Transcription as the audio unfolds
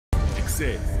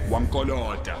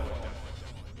Wang'kolota.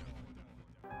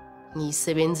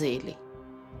 Ngisebenzele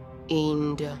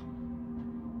and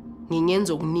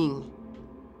ngingenza okuningi.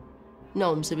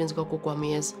 Na umsebenzi kagogo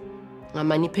wami yeza.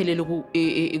 Ngamani iphelele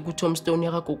ku Tombstone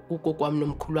yakho kugogo wami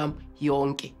nomkhulu wami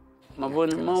yonke.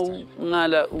 Mabona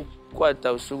mawungala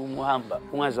ukwada usuku umuhamba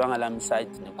ungazwanga la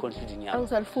site neconfidence yakho.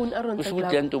 Angisalifuni Aaron Kusho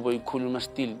ukuthi lento boyikhuluma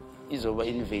still izoba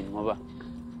in vain ngoba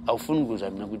awufuni ukuzwa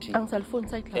mina ukuthi angisalifuni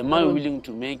site. Am I willing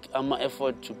to make ama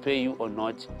effort to pay you or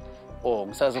not? Or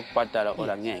ngisaza kubhadala or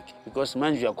angeke because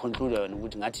manje uyaconclude wena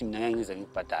ukuthi ngathi mina ngeke ngize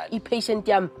ngikubhadala. I-patient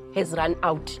yam has run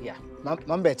out. Yeah.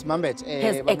 Mambet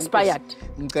has expired.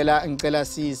 Ngicela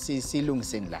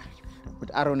silungiseni la.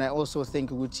 But Aaron, I also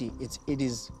think ukuthi it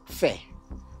is fair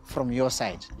from your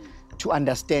side to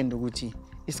understand ukuthi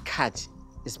isikhathi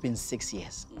it's been 6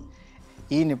 years.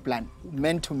 Yini plan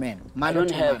man to man. I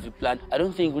don't have a plan. I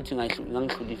don't think ukuthi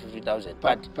ngangihluli 50,000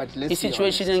 but the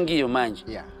situation engiyo manje.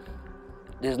 Yeah.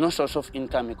 There's no source of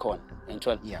income econ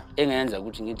actually. Yeah. Engayenza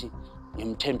ukuthi ngithi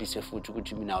ngimthembise futhi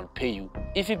ukuthi mina I'll pay you.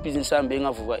 If ibhizinisi yami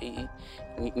bengavuka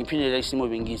ngiphindele isimo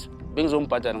bengiso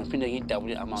bengizombhadala ngiphinde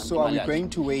ngidouble amount. So are we going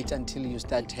to wait until you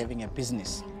start having a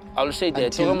business? I will say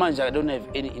that manje I don't have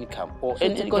any income or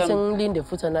any income. Because ngilinde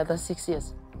futhi another 6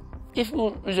 years. If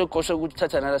uzokosha ukuthi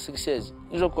thatha another 6 years,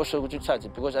 uzokosha ukuthi uthathe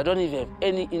because I don't even have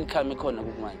any income ekhona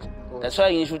kumanje. That's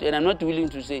why ngisho and I'm not willing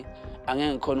to say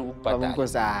angeke ngikhona ukubhadala.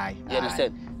 Because you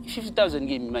understand? 50,000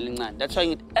 give me imali encane. That's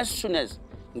why as soon as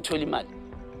ngithola imali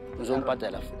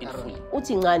ngizombhadala it fully.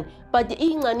 Uthi incane but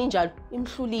incane njalo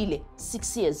imhlulile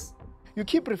 6 years. You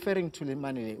keep referring to le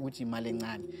money le uthi imali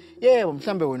encane. Yebo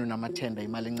mhlambe wena unamathenda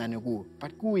imali encane kuwe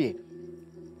but kuye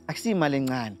akusi imali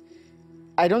encane.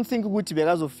 I don't think ukuthi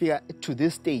bekazofika to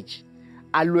this stage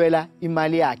alwela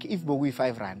imali yakhe if bokuyi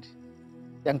 5 rand.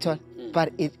 Yangithola?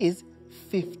 But it is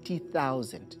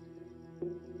 50,000.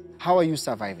 How are you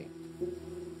surviving?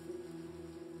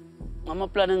 I'm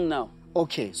planning now.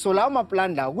 Okay, so lawo ma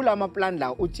plan la, kula ma plan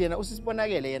la uthi yena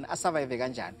usisibonakele yena asurvive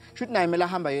kanjani. Shothi naye mela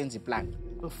hamba yenza iplan.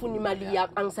 Ngifuna imali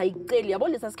yakho angisayiceli yabo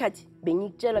lesa sikhathi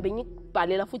bengikutshela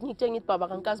bengikubhalela futhi ngikutshela ngithi baba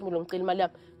kaNkazimulo ngicela imali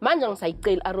yakho. Manje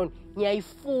angisayiceli Aaron,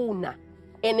 ngiyayifuna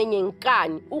enenye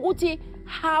nkani ukuthi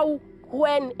how,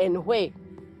 when and where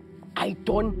I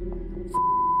don't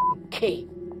care.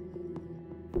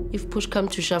 If push come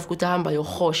to shove kuthi hamba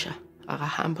yohosha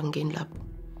akahamba ngeni lapho.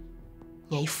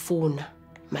 Ngiyayifuna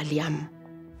mali yami.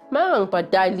 Mama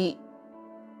ngibhadali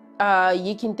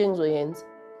yikho into engizoyenza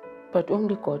but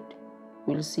only God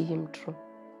will see him through.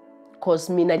 Because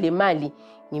mina le mali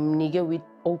ngimnike with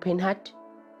open heart,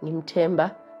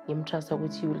 ngimthemba, ngimtrust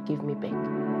ukuthi he will give me back.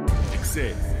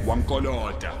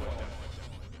 Wang'kolota.